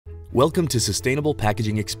Welcome to Sustainable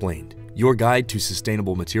Packaging Explained, your guide to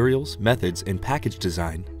sustainable materials, methods, and package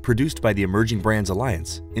design produced by the Emerging Brands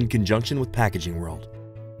Alliance in conjunction with Packaging World.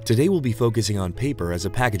 Today we'll be focusing on paper as a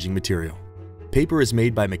packaging material. Paper is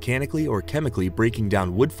made by mechanically or chemically breaking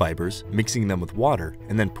down wood fibers, mixing them with water,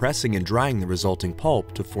 and then pressing and drying the resulting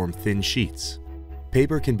pulp to form thin sheets.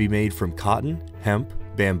 Paper can be made from cotton, hemp,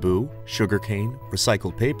 bamboo, sugarcane,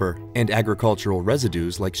 recycled paper, and agricultural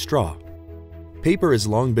residues like straw. Paper has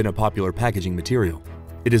long been a popular packaging material.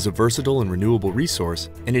 It is a versatile and renewable resource,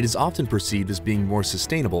 and it is often perceived as being more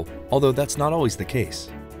sustainable, although that's not always the case.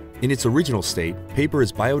 In its original state, paper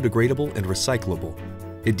is biodegradable and recyclable.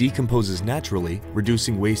 It decomposes naturally,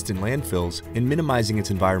 reducing waste in landfills and minimizing its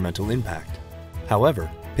environmental impact. However,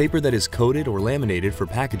 paper that is coated or laminated for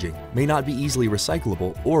packaging may not be easily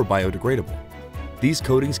recyclable or biodegradable. These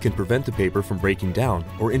coatings can prevent the paper from breaking down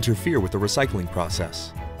or interfere with the recycling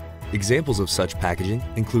process. Examples of such packaging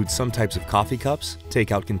include some types of coffee cups,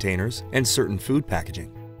 takeout containers, and certain food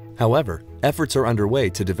packaging. However, efforts are underway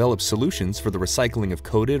to develop solutions for the recycling of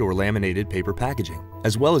coated or laminated paper packaging,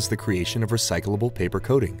 as well as the creation of recyclable paper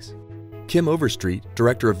coatings. Kim Overstreet,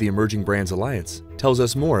 director of the Emerging Brands Alliance, tells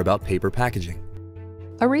us more about paper packaging.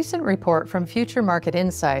 A recent report from Future Market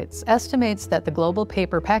Insights estimates that the global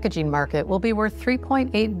paper packaging market will be worth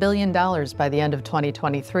 $3.8 billion by the end of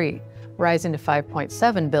 2023, rising to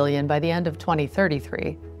 $5.7 billion by the end of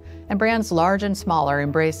 2033, and brands large and small are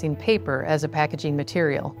embracing paper as a packaging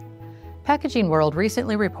material. Packaging World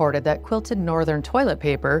recently reported that Quilted Northern Toilet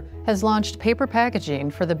Paper has launched paper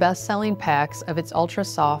packaging for the best-selling packs of its Ultra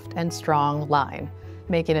Soft and Strong line,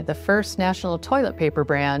 making it the first national toilet paper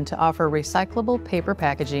brand to offer recyclable paper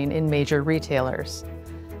packaging in major retailers.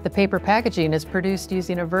 The paper packaging is produced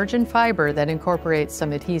using a virgin fiber that incorporates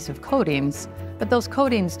some adhesive coatings, but those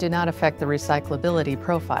coatings do not affect the recyclability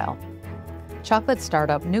profile. Chocolate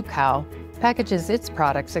startup New Cow packages its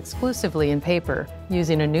products exclusively in paper,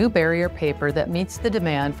 using a new barrier paper that meets the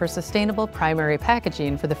demand for sustainable primary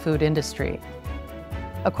packaging for the food industry.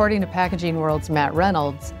 According to Packaging World's Matt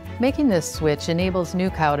Reynolds, making this switch enables New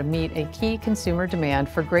Cow to meet a key consumer demand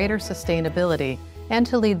for greater sustainability and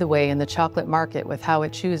to lead the way in the chocolate market with how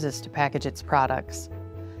it chooses to package its products.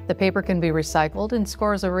 The paper can be recycled and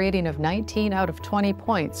scores a rating of 19 out of 20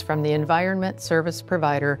 points from the environment service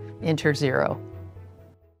provider Interzero.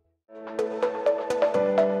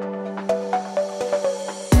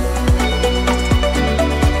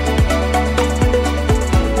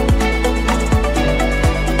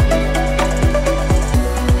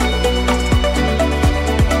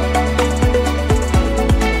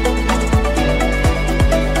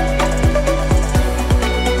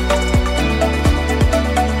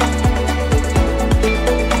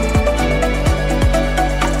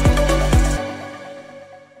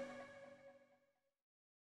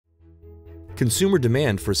 Consumer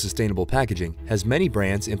demand for sustainable packaging has many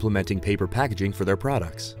brands implementing paper packaging for their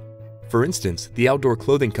products. For instance, the outdoor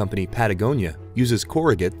clothing company Patagonia uses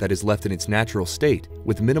corrugate that is left in its natural state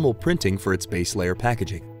with minimal printing for its base layer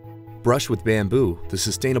packaging. Brush with Bamboo, the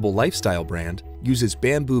sustainable lifestyle brand, uses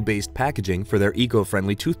bamboo-based packaging for their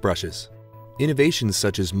eco-friendly toothbrushes. Innovations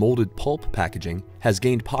such as molded pulp packaging has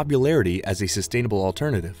gained popularity as a sustainable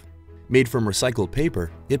alternative. Made from recycled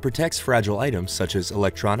paper, it protects fragile items such as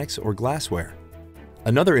electronics or glassware.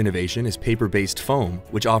 Another innovation is paper-based foam,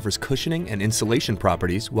 which offers cushioning and insulation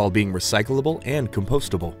properties while being recyclable and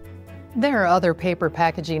compostable. There are other paper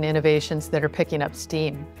packaging innovations that are picking up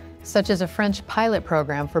steam, such as a French pilot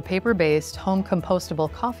program for paper-based home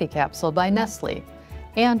compostable coffee capsule by Nestle,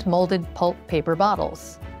 and molded pulp paper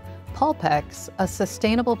bottles. Pulpex, a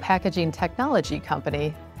sustainable packaging technology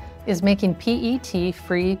company, is making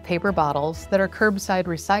PET-free paper bottles that are curbside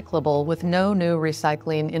recyclable with no new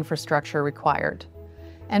recycling infrastructure required.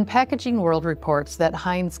 And Packaging World reports that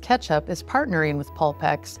Heinz Ketchup is partnering with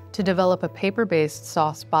Pulpex to develop a paper-based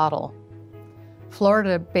sauce bottle.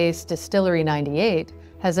 Florida-based Distillery 98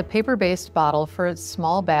 has a paper-based bottle for its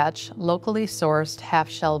small batch, locally sourced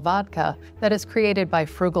half-shell vodka that is created by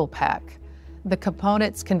Frugal Pack. The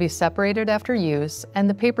components can be separated after use, and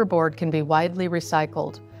the paperboard can be widely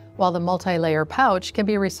recycled, while the multi-layer pouch can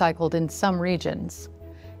be recycled in some regions.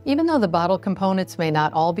 Even though the bottle components may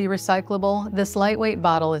not all be recyclable, this lightweight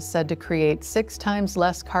bottle is said to create 6 times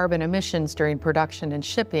less carbon emissions during production and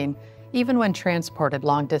shipping, even when transported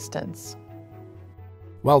long distance.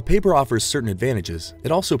 While paper offers certain advantages,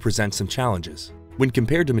 it also presents some challenges. When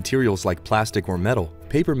compared to materials like plastic or metal,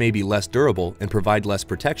 paper may be less durable and provide less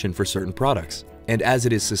protection for certain products. And as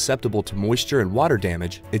it is susceptible to moisture and water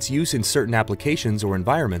damage, its use in certain applications or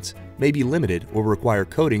environments may be limited or require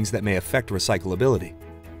coatings that may affect recyclability.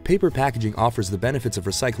 Paper packaging offers the benefits of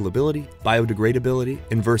recyclability, biodegradability,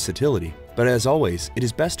 and versatility, but as always, it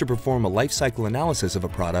is best to perform a life cycle analysis of a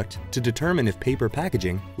product to determine if paper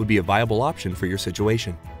packaging would be a viable option for your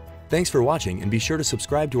situation. Thanks for watching, and be sure to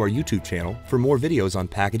subscribe to our YouTube channel for more videos on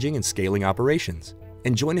packaging and scaling operations.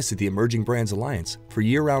 And join us at the Emerging Brands Alliance for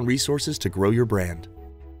year-round resources to grow your brand.